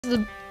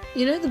The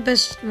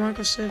best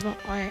Minecraft server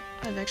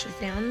I've actually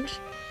found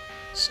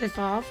so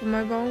far for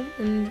mobile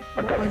and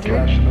what I do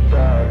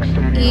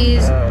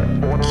is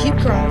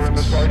CubeCraft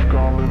for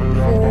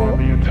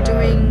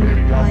doing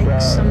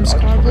like some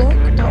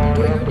skyblock that I'm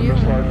doing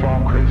right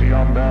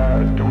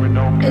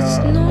now. It's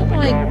not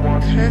like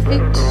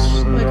perfect,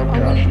 like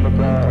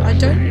I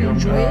don't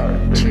enjoy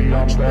it too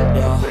much, but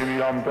I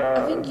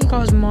think you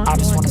guys might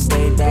like it.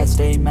 Stay bad,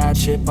 stay mad,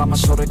 chip on my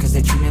shoulder cause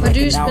they treat me like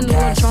an outcast. I do spend a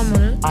lot of time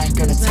on it. I ain't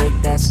gonna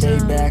take that, stay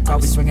back, I'll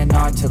be swinging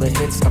hard till the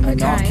hits come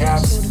in all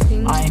caps.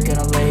 I ain't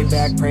gonna lay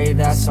back, pray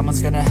that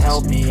someone's gonna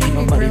help me, ain't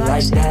nobody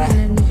like that.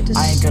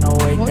 I ain't gonna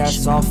wait,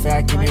 that's all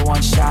fact, give me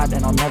one shot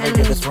and I'll never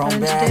get the throne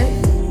back.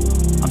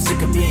 I'm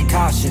sick of being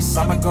cautious,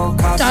 I'ma go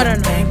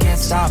cautious, can't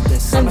stop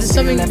this. I'ma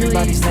steal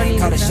everybody's name,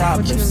 call it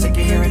shoplift. Sick of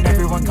hearing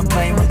everyone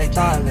complain when they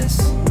thoughtless.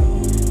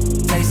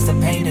 Taste the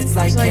pain, it's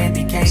like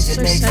candy canes.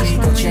 It makes me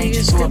go change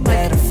into a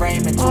better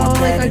frame, into a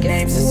better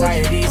name.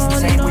 Society's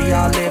insane, we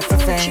all live for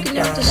fame. You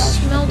have to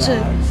smelt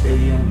it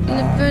in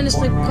the furnace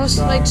that costs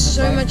like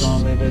so much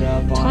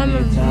time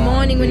of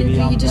mining when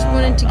you just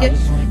wanted to get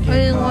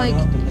only like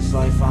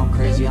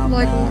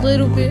a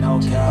little bit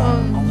of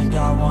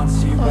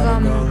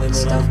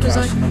stuff, because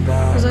I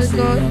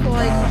got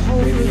like a whole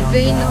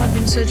ravine that I've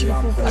been searching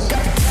for 2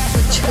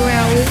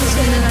 hours,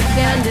 and then I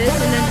found it,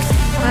 and then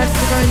I have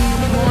to go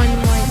and mine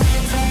like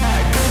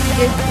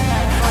get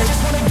like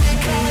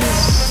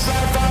this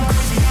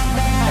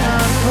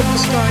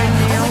cobblestone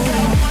now,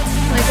 and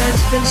like I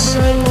spent so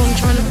long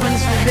trying to find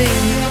this ravine. I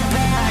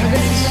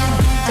could have just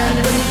done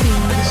anything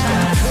with this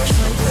one.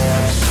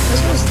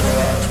 That's what's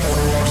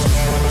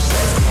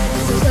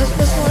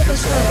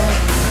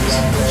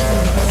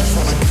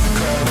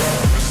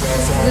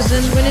because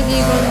then whenever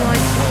you go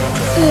like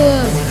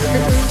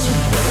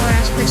high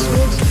aspect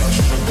swords,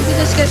 you can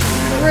just get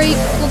free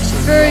cooked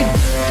food.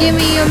 Give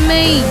me your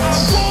meat.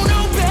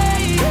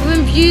 I'm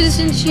imbue this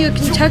into your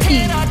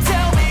Kentucky.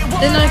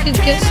 Then I could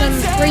get some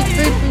free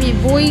food from you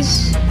boys.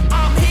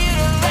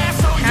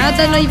 How'd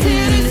that not even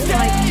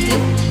like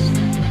hit?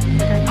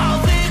 Okay.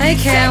 Hey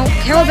cow,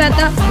 how about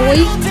that boy?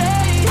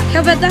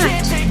 How about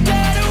that?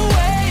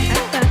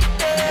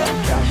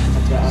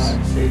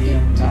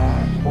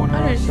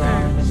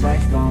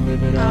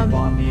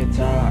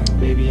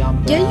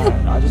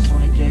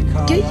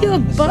 Get your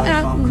butt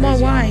out of my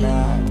way.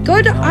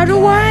 Go the other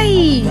way.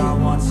 You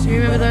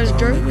remember those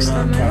jokes that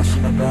I made a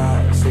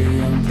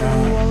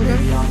while ago?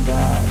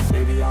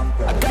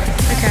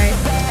 Okay,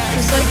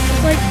 it's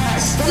like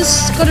this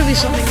has got to be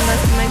something that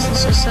makes it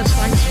so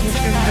satisfying to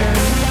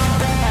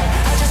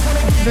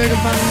burger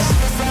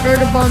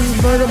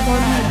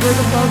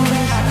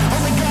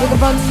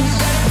buns.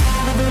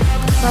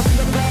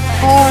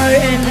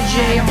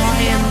 OMG, I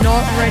am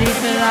not ready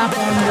for that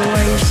one,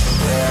 boys.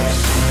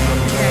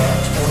 Okay.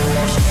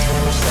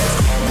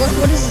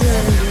 What is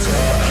this?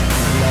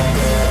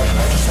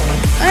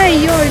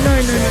 Hey, yo, no.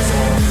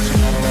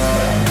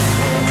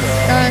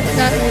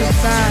 That was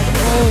bad.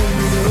 Oh,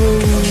 no.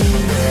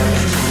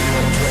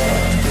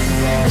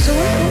 So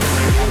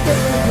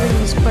what in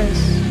this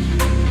quest?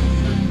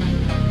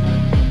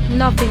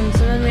 Nothing, so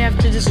then we have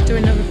to just do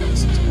another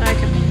quest.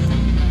 Okay.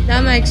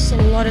 That makes a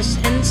lot of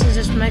sense. It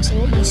just makes a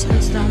lot more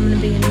sense that I'm going to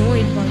be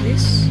annoyed by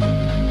this.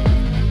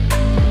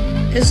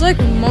 It's like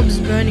mobs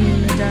burning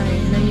in the day,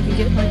 and then you can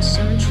get like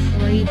so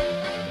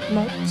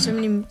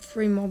many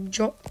free mob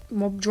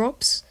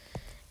drops,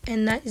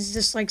 and that is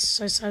just like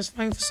so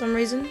satisfying for some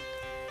reason.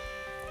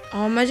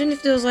 Oh, imagine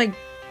if there was like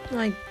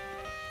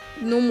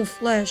normal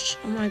flesh.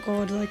 Oh my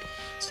god, like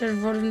instead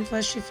of rotten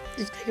flesh, if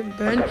they could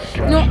burn.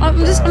 No, I'm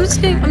just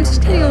getting a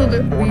little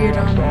bit weird.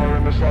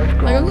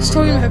 Like I'm just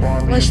talking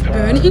about flesh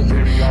burning,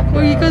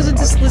 while you guys are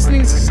just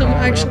listening to some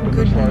actual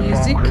good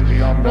music,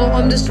 while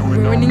I'm just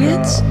ruining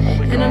it,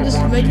 and I'm just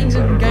making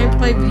some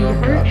gameplay video,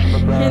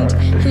 and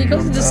you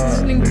guys are just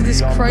listening to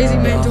this crazy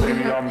man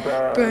talking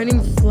about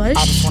burning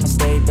flesh. I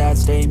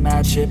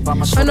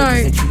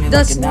know,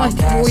 that's life,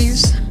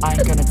 boys. I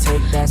ain't gonna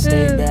take that,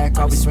 stay back,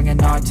 I'll be swinging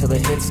hard till the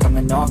hits come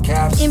in all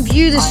caps.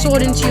 Imbue the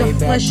sword into your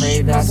flesh,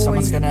 my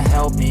boy.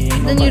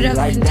 Then you'd have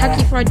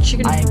Kentucky Fried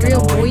Chicken for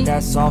real, boy.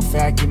 That's all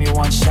fact, give me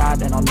one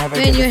shot and I'll never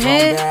Man, your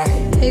hair,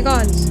 hey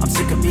guys, I'm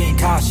sick of being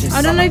cautious.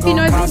 I don't know if you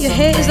know, but your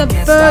hair is a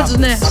bird's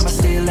nest. I'ma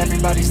steal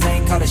everybody's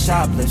name, call it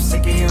shoplift. Sick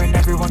of hearing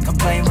everyone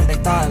complain when they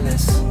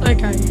thoughtless.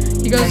 Okay,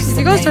 if you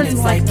guys don't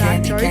like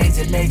that joke,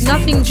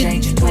 nothing can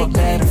make you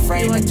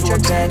like jokes. Because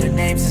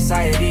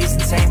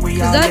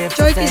that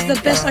joke is the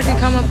best I can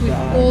come up with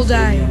all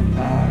day.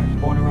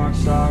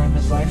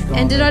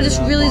 And did I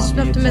just really just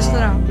have to mess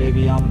that up?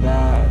 Baby, I'm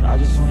bad. I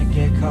just wanna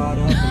get caught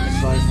up in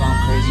this life. I'm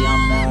crazy,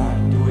 I'm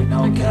mad. Do it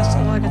no okay, that's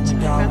all I can say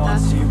about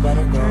that. You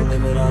better go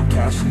live it up,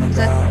 cash in the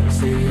bag.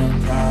 Baby, I'm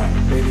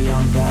bad. Baby,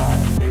 I'm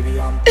bad. Baby,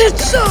 I'm bad. It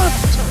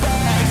sucked!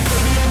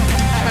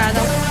 Wow,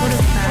 that was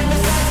bad.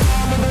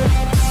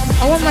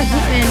 I want my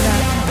Hitman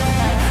back.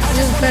 It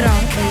is better,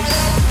 please.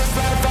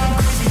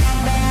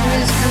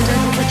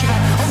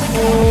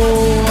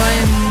 Oh, I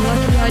am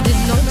lucky I did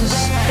not just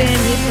spam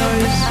hit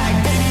those.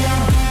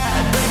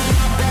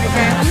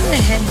 Okay, I'm gonna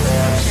head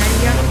out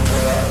okay,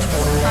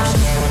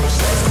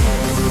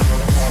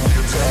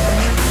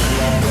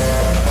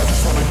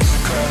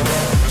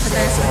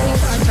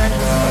 I think I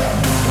don't know.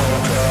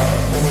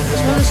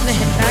 So I'm just gonna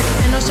head back,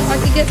 and also I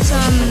could get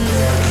some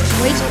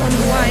weight on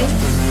the way.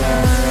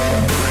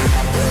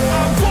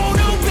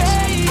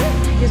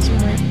 Get some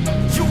weight.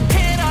 You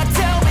cannot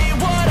tell me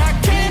what I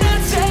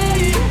cannot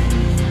say.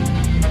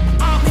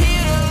 I'm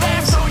here to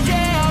laugh, so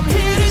yeah, I'm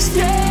here to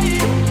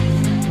stay.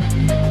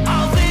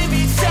 I'll live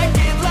each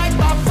second like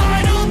my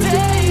final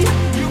day.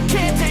 You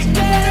can't take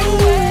that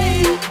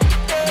away.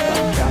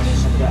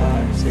 Cash in the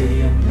bag,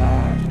 stadium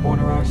packed. Born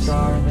a rock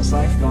star in this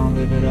life, gon'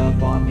 live it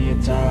up on the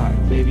attack.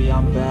 Baby,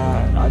 I'm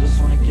bad. I just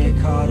wanna get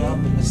caught up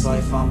in this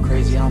life. I'm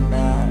crazy, I'm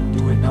mad.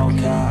 Do it no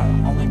cap.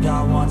 Only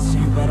got one, so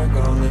you better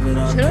go live it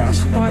up. Should I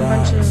just buy a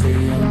bunch of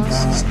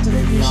grasses to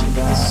finish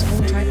this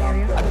whole tight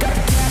area?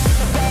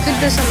 Could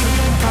do some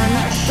fun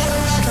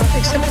stuff,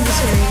 except for this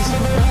area. This is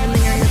not the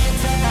only area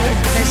where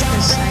it's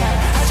basically safe.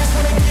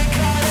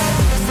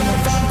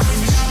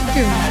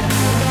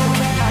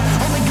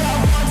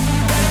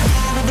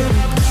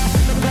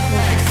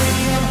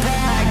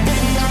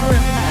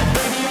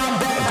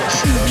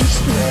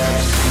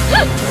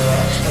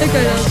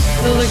 Okay, that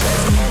was like...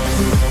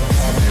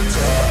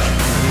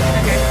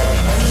 Okay.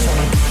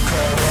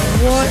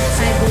 What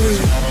I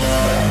believe.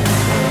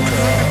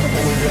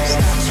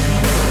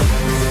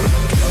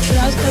 But I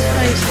was just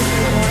playing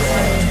something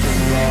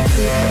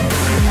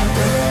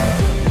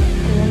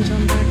a long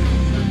time back.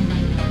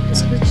 I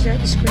switched out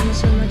the screen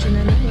so much, and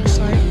then it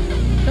also...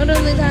 Not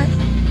only that,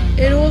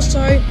 it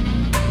also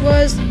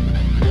was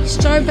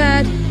so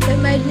bad that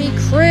made me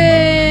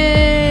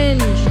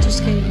cringe.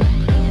 Just kidding.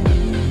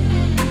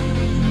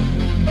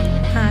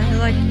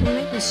 It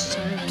made me so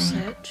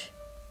upset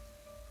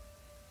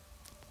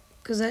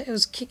because it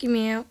was kicking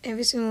me out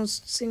every single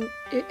second.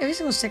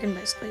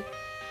 Basically,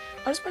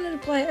 I just wanted to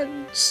play a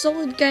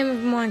solid game of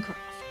Minecraft.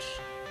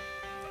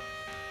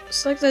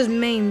 It's like those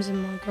memes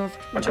in Minecraft,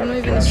 which I'm not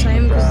even the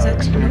same because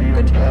that's not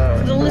good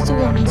for the little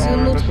ones.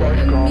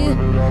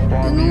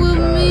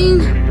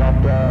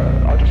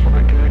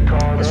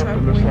 That's right,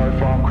 boy.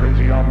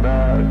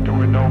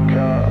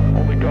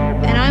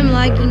 And I'm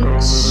lagging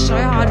so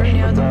hard right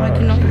now that I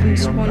cannot even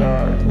spawn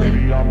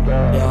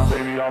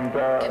properly.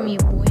 Come here,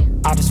 boy.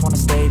 I just wanna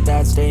stay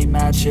bad, stay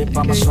mad, chip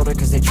on my shoulder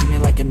cause they treat me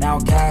like an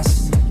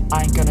outcast.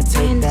 I ain't gonna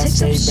take that,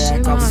 stay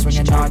back, I'll be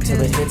swinging hard till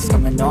the hits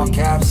come in all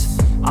caps.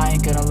 I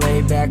ain't gonna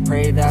lay back,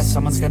 pray that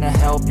someone's gonna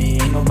help me,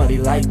 ain't nobody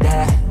like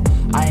that.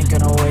 I ain't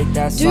gonna wait,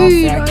 that's all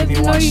fact, give me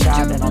one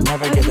shot and I'll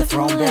never get the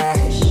throne back.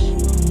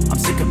 I'm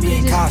sick of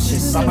being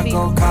cautious, I'ma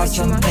go cause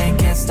something,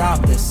 can't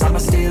stop this. I'ma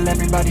steal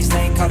everybody's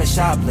lane, call a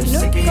shoplift.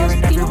 Sick of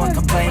hearing everyone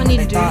complain when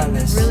they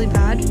thoughtless. Really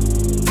bad.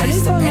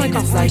 Taste the pain,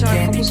 it's like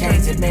candy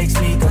canes. It makes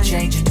me go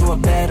change into a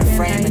better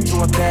frame,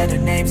 into a better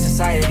name.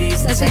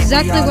 Society's that's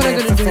exactly what I'm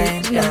gonna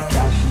do.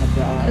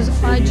 Because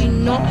I do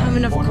not have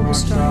enough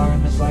cobblestone.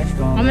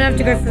 I'm gonna have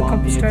to go for the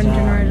cobblestone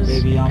generators.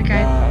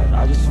 Okay.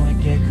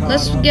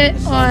 Let's get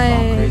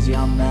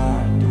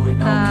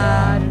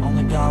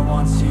only got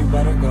one, so you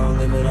better go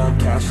live it up.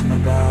 Cash in the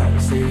bag,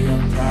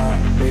 stadium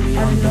packed. Baby,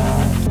 I'm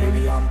bad.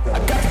 Baby, I'm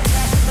bad.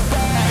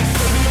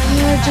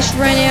 I just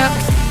ran out.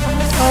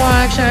 Oh,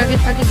 actually,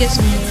 I could get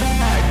some more.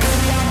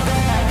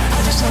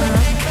 Just sign up.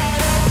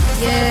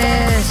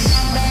 Yes.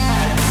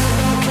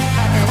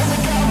 Okay.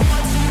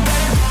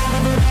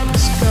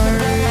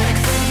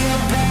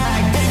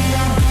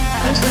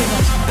 Let's go.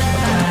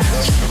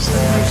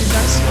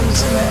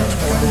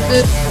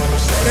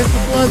 Go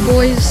for blood,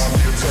 boys.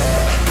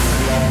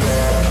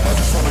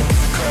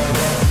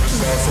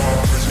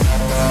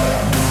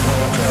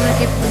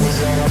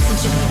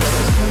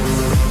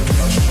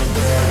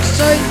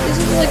 So, this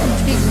is like a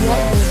big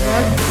rock wall,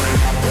 right?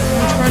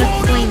 I'm trying to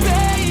clean it,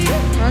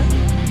 right?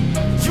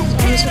 So I'm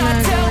just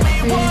gonna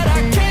go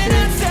like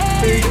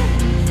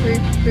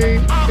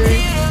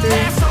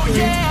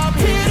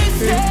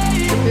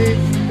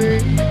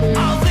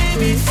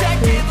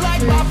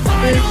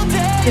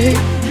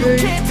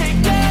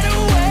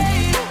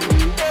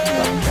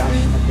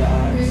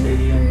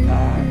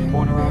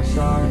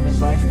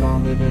life,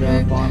 gon' live it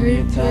up on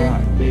the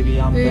attack. Baby,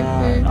 I'm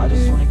bad. I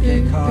just wanna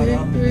get caught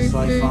up in this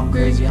life. I'm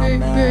crazy, I'm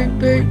mad.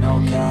 Do it no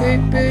cap.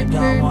 Only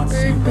got one, so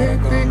you better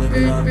go live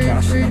it up.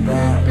 Cash in the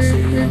bag,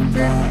 city in the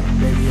back.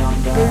 Baby,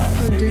 I'm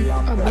bad. Baby,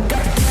 I'm bad.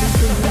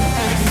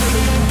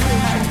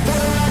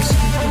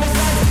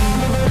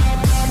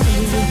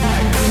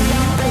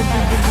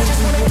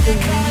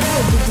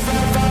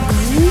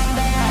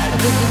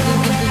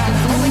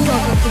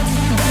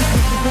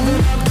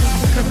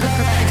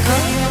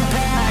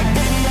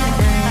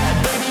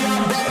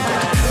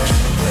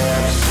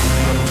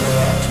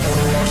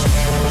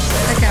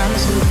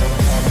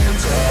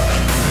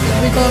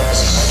 We got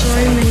so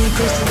many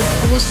pieces of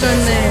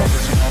cobblestone there.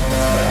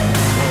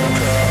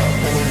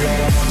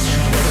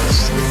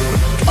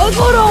 I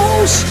got a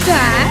whole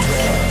stack?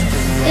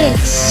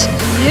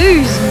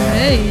 Excuse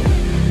me.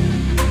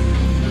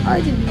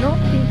 I did not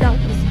think that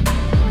was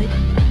like...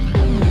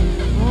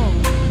 Oh.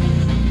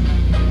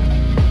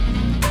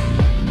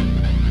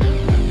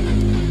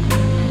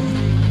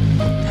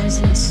 is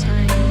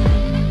insane.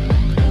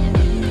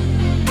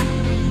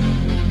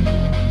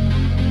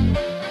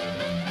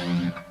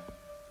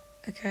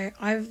 Okay,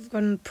 I've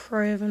gotten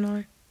pro, haven't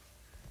I?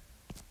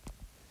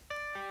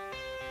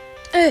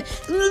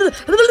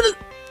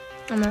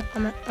 I'm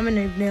a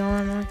noob now,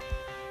 aren't I?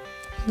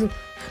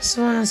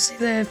 So when I see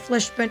the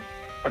flesh burn.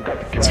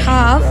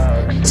 Tough?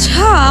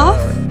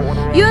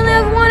 You only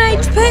have 1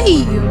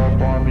 HP!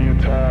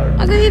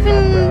 I could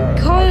even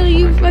call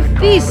you my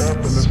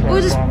fists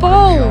or this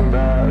ball.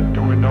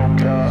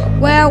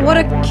 Wow, what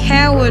a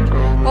coward.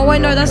 Oh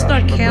wait, no, that's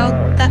not a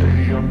coward.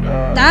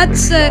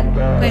 That's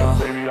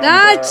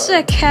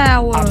a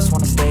coward. I just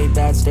wanna stay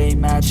bad, stay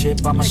mad,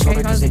 chip on my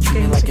shoulder cause they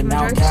treat me like an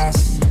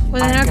outcast.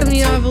 Well then how come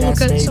you don't ever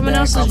look at someone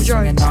else's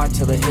jokes?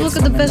 Look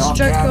at the best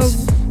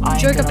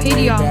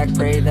Jokeopedia.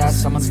 Pray that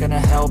someone's gonna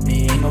help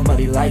me, ain't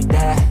nobody like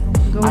that.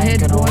 Go I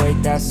ahead, ain't gonna boy.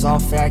 wait, that's all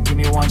fact. Give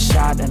me one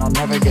shot and I'll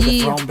never get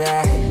it thrown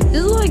back.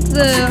 This is like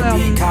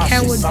the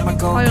coward I'ma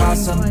go island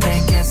cause something,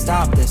 can't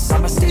stop this.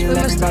 I'ma steal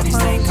everybody's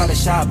thing, call it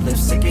shoplift.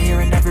 Sick of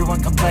hearing everyone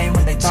complain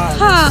when they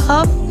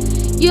thought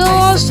you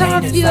lost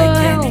half your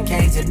health.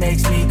 It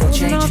makes me go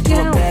change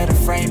into a better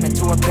frame,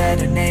 into a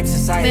better name.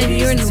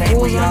 Society is insane,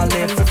 we all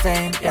live for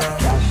fame.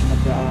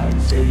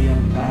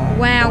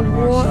 Wow,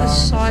 what a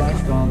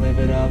psycho.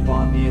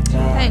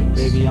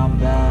 Thanks.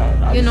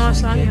 You're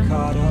nice, aren't you?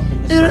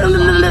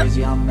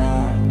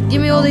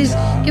 Give me all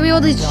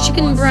these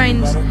chicken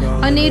brains.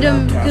 I need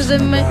them because they're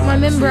my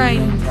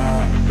membrane.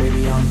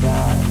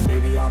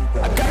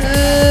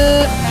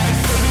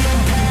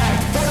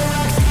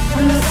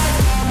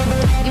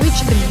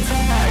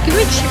 Give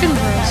me chicken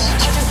breast.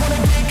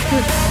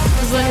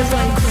 It's like,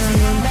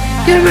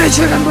 give me a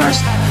chicken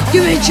breast.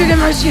 Give me a chicken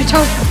breast, you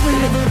toast.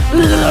 Give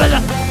me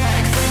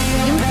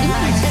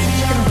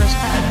chicken breast.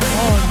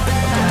 Oh.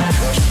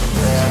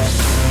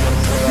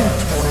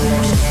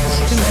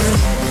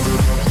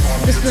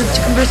 This is a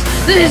chicken breast.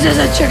 This is a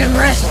chicken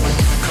breast.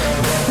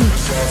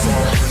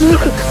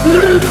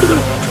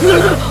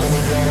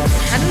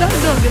 How did I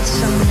not get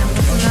something out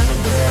from that?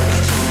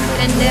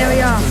 And there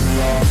we are.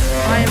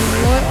 I am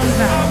right on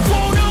that.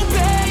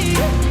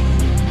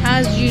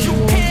 As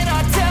usual.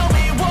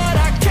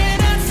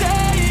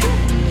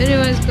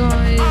 Anyways,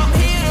 guys.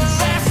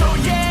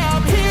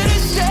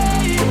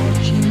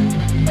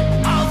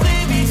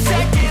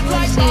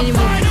 See any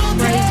more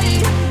crazy,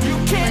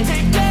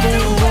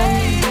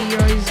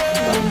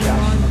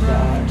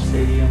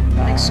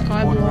 like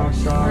Skyblock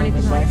or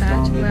anything like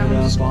that, where I'm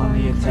just going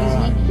crazy because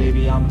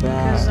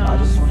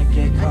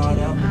I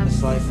didn't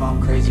have I'm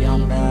crazy,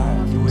 I'm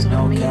bad. You would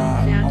know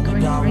that.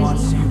 Only got one,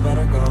 so you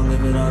better go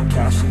live it up.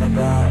 Cash in the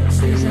bag.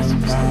 Baby, I'm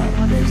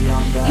bad. Baby,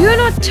 I'm bad. You're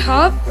not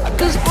tough,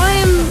 because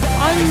I'm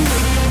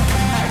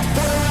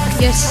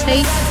yes,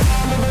 see?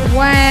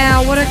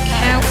 Wow, what a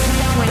coward.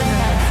 Wait, no.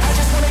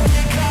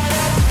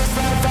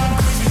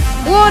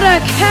 What a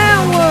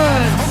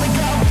coward!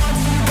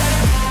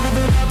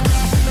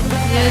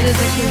 Yeah, there's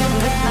actually a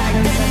blip.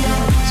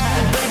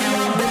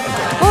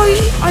 Oh,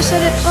 I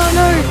said it. Oh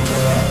no.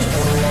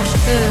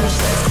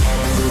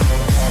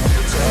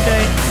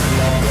 Okay.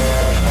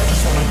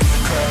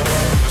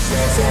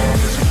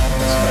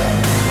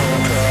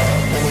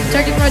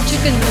 Turkey fried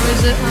chicken, or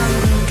is it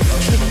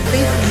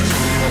beef?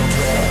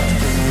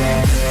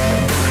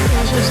 I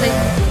was gonna say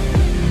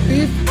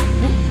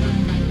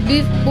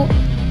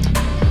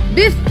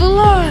beef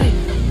filet.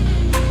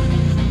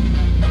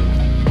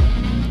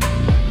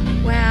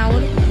 Wow,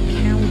 what a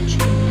coward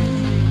chicken.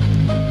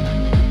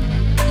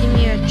 Give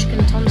me a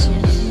chicken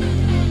tonsils.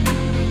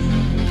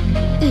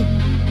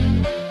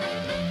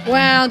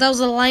 Wow, that was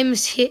the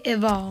lamest hit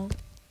ever. I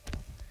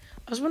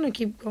just want to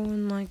keep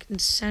going like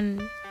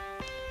insane.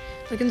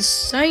 Like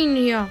insane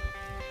here.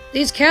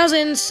 These cows are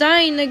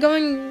insane. They're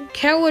going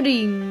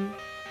cowarding.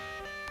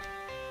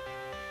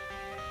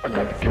 I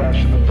got the cash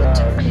in the bag,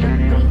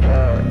 stadium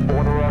bag.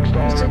 Born a rock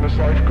star in this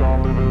life,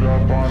 gonna live it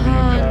up on the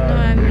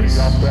attack. Baby,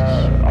 I'm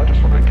bad. I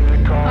just wanna get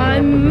it caught up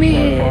in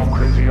this life. I'm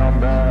crazy, I'm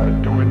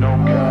mad. Doing no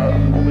cap.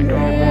 Only got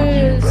once,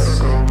 you better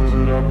go live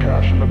it up.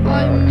 Cash in the bag.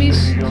 I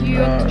missed you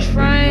on the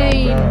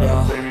train.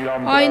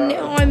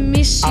 I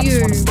miss you.